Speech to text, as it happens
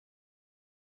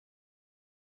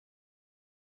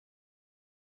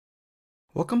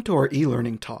Welcome to our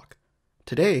e-learning talk.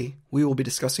 Today, we will be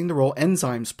discussing the role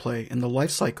enzymes play in the life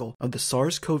cycle of the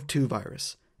SARS-CoV-2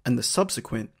 virus and the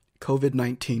subsequent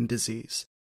COVID-19 disease.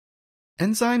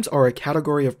 Enzymes are a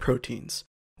category of proteins,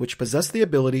 which possess the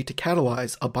ability to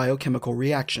catalyze a biochemical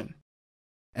reaction.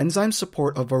 Enzymes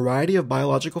support a variety of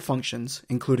biological functions,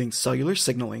 including cellular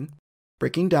signaling,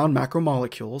 breaking down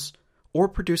macromolecules, or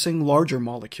producing larger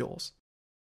molecules.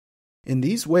 In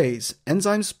these ways,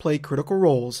 enzymes play critical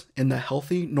roles in the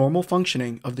healthy, normal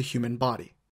functioning of the human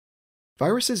body.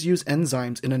 Viruses use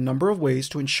enzymes in a number of ways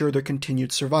to ensure their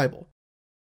continued survival.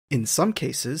 In some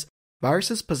cases,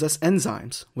 viruses possess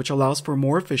enzymes, which allows for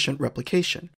more efficient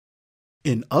replication.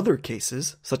 In other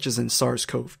cases, such as in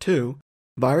SARS-CoV-2,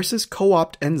 viruses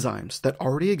co-opt enzymes that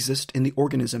already exist in the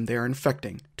organism they are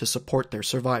infecting to support their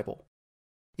survival.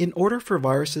 In order for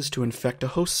viruses to infect a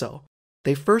host cell,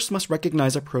 they first must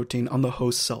recognize a protein on the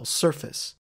host cell's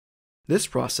surface. This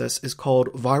process is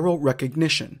called viral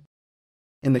recognition.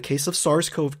 In the case of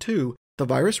SARS-CoV-2, the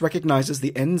virus recognizes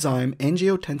the enzyme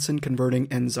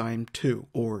angiotensin-converting enzyme 2,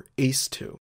 or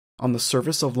ACE2, on the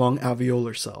surface of lung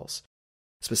alveolar cells.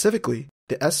 Specifically,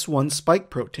 the S1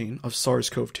 spike protein of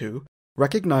SARS-CoV-2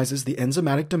 recognizes the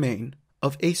enzymatic domain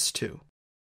of ACE2.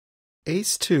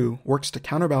 ACE2 works to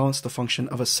counterbalance the function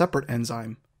of a separate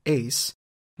enzyme, ACE,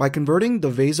 by converting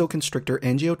the vasoconstrictor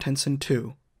angiotensin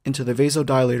 2 into the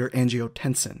vasodilator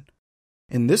angiotensin.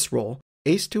 In this role,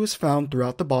 ACE2 is found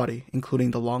throughout the body,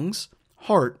 including the lungs,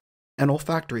 heart, and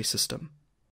olfactory system.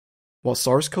 While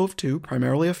SARS-CoV-2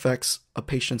 primarily affects a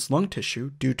patient's lung tissue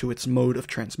due to its mode of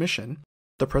transmission,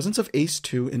 the presence of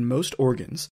ACE2 in most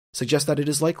organs suggests that it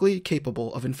is likely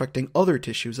capable of infecting other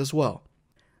tissues as well.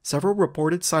 Several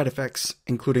reported side effects,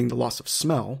 including the loss of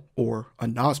smell, or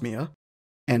anosmia,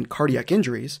 and cardiac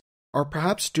injuries, are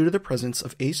perhaps due to the presence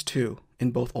of ACE2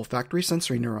 in both olfactory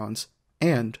sensory neurons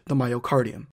and the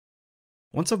myocardium.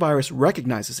 Once a virus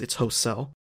recognizes its host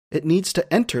cell, it needs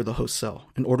to enter the host cell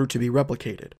in order to be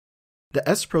replicated. The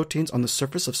S proteins on the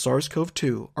surface of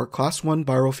SARS-CoV-2 are class 1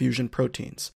 viral fusion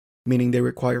proteins, meaning they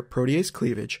require protease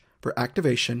cleavage for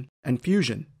activation and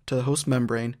fusion to the host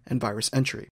membrane and virus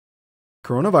entry.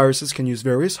 Coronaviruses can use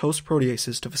various host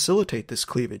proteases to facilitate this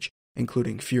cleavage,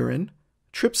 including furin,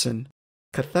 trypsin,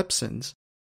 cathepsins,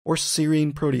 or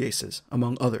serine proteases,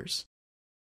 among others.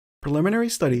 Preliminary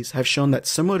studies have shown that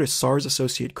similar to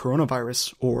SARS-associated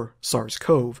coronavirus, or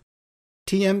SARS-CoV,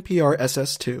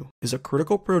 TMPRSS2 is a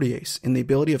critical protease in the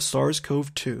ability of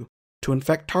SARS-CoV-2 to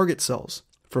infect target cells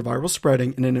for viral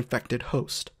spreading in an infected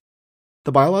host.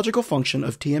 The biological function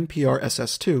of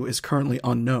TMPRSS2 is currently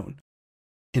unknown.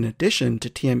 In addition to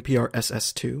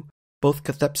TMPRSS2, both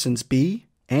cathepsins B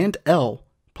and L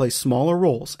play smaller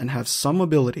roles and have some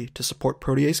ability to support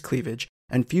protease cleavage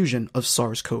and fusion of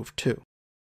SARS-CoV-2.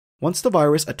 Once the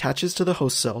virus attaches to the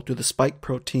host cell through the spike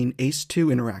protein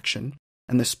ACE2 interaction,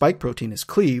 and the spike protein is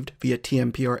cleaved via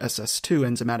TMPRSS2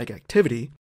 enzymatic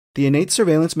activity, the innate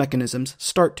surveillance mechanisms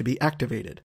start to be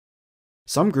activated.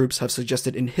 Some groups have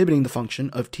suggested inhibiting the function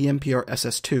of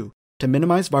TMPRSS2 to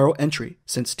minimize viral entry,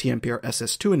 since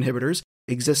TMPRSS2 inhibitors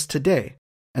exist today,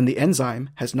 and the enzyme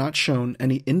has not shown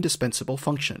any indispensable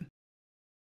function.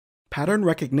 Pattern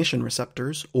recognition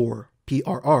receptors, or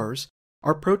PRRs,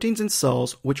 are proteins in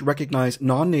cells which recognize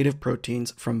non-native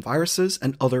proteins from viruses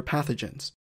and other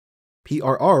pathogens.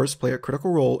 PRRs play a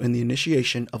critical role in the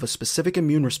initiation of a specific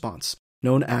immune response,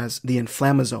 known as the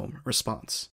Inflammasome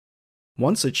Response.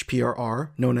 One such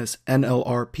PRR, known as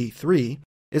NLRP3,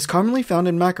 is commonly found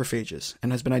in macrophages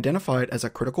and has been identified as a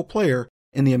critical player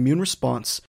in the immune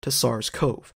response to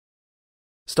SARS-CoV.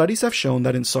 Studies have shown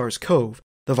that in SARS-CoV,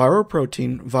 the viral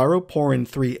protein viroporin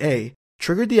 3A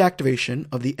triggered the activation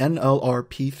of the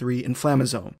NLRP3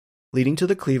 inflammasome, leading to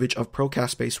the cleavage of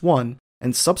procaspase-1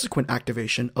 and subsequent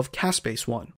activation of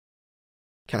caspase-1.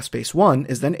 Caspase-1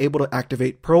 is then able to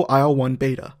activate pro-IL-1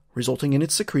 beta, resulting in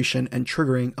its secretion and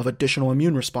triggering of additional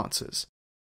immune responses.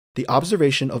 The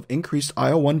observation of increased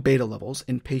IL-1 beta levels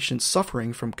in patients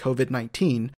suffering from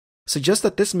COVID-19 suggests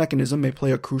that this mechanism may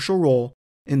play a crucial role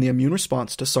in the immune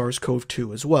response to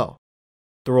SARS-CoV-2 as well.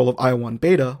 The role of IL-1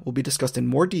 beta will be discussed in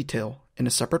more detail in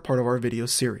a separate part of our video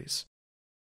series.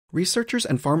 Researchers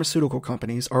and pharmaceutical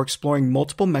companies are exploring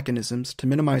multiple mechanisms to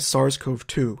minimize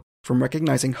SARS-CoV-2 from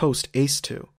recognizing host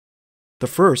ACE2. The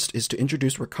first is to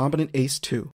introduce recombinant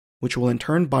ACE2, which will in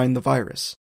turn bind the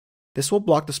virus. This will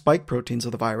block the spike proteins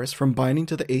of the virus from binding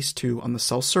to the ACE2 on the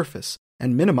cell surface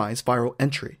and minimize viral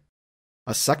entry.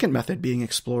 A second method being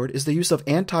explored is the use of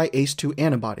anti-ACE2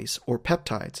 antibodies, or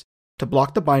peptides, to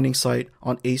block the binding site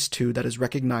on ACE2 that is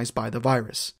recognized by the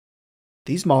virus.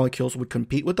 These molecules would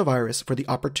compete with the virus for the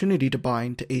opportunity to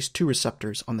bind to ACE2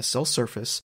 receptors on the cell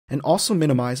surface and also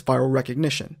minimize viral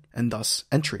recognition, and thus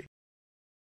entry.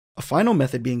 A final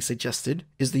method being suggested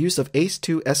is the use of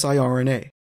ACE2 siRNA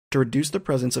to reduce the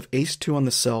presence of ACE2 on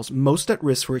the cells most at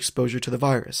risk for exposure to the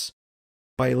virus.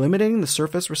 By eliminating the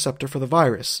surface receptor for the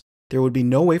virus, there would be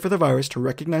no way for the virus to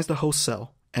recognize the host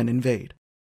cell and invade.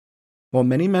 While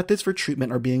many methods for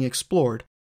treatment are being explored,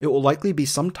 it will likely be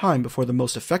some time before the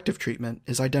most effective treatment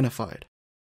is identified.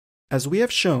 As we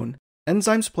have shown,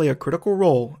 enzymes play a critical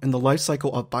role in the life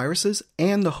cycle of viruses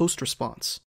and the host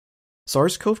response.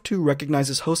 SARS-CoV-2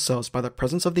 recognizes host cells by the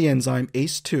presence of the enzyme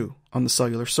ACE2 on the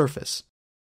cellular surface.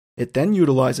 It then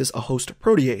utilizes a host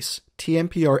protease,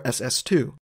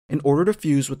 TMPRSS2, in order to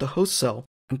fuse with the host cell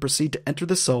and proceed to enter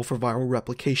the cell for viral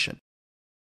replication.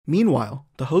 Meanwhile,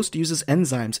 the host uses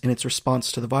enzymes in its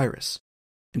response to the virus.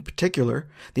 In particular,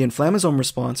 the inflammasome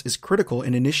response is critical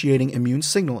in initiating immune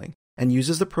signaling and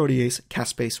uses the protease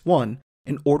caspase-1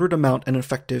 in order to mount an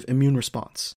effective immune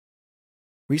response.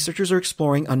 Researchers are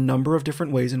exploring a number of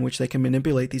different ways in which they can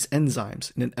manipulate these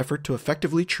enzymes in an effort to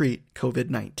effectively treat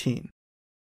COVID-19.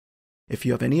 If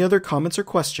you have any other comments or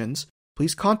questions,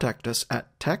 please contact us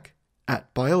at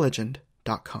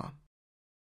tech@biolegend.com.